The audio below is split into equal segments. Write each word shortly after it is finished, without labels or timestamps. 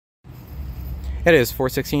It is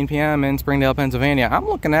 4:16 p.m. in Springdale, Pennsylvania. I'm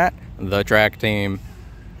looking at the track team.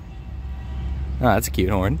 Oh, that's a cute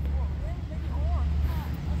horn.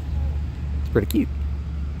 It's pretty cute.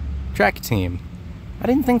 Track team. I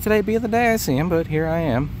didn't think today'd be the day I see him, but here I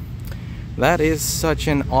am. That is such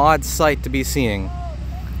an odd sight to be seeing.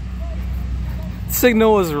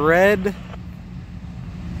 Signal is red.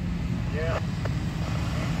 Yeah.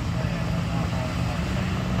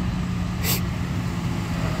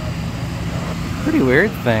 Pretty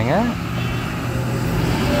weird thing, huh?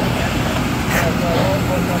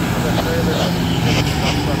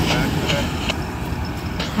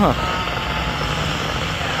 Huh.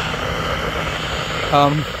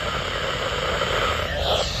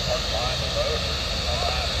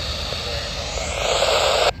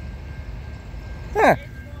 Huh.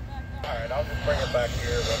 Alright, I'll just bring it back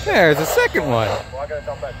here. There's a second one. Well, I gotta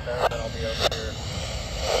come back there, then I'll be over here.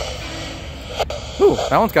 Ooh,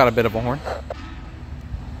 that one's got a bit of a horn.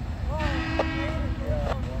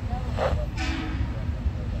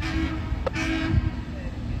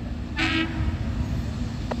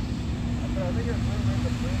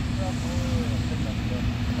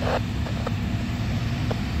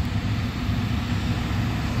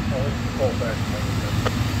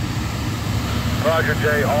 Roger,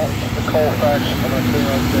 Jay, all the Colfax.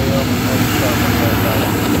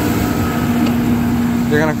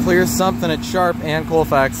 They're gonna clear something at Sharp and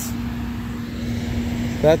Colfax.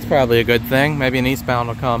 That's probably a good thing. Maybe an eastbound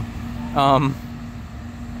will come.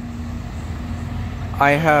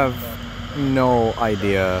 I have no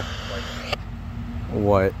idea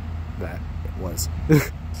what that was.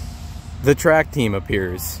 The track team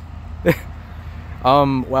appears.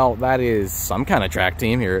 Well, that is some kind of track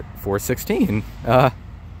team here at 4:16.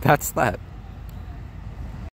 That's that.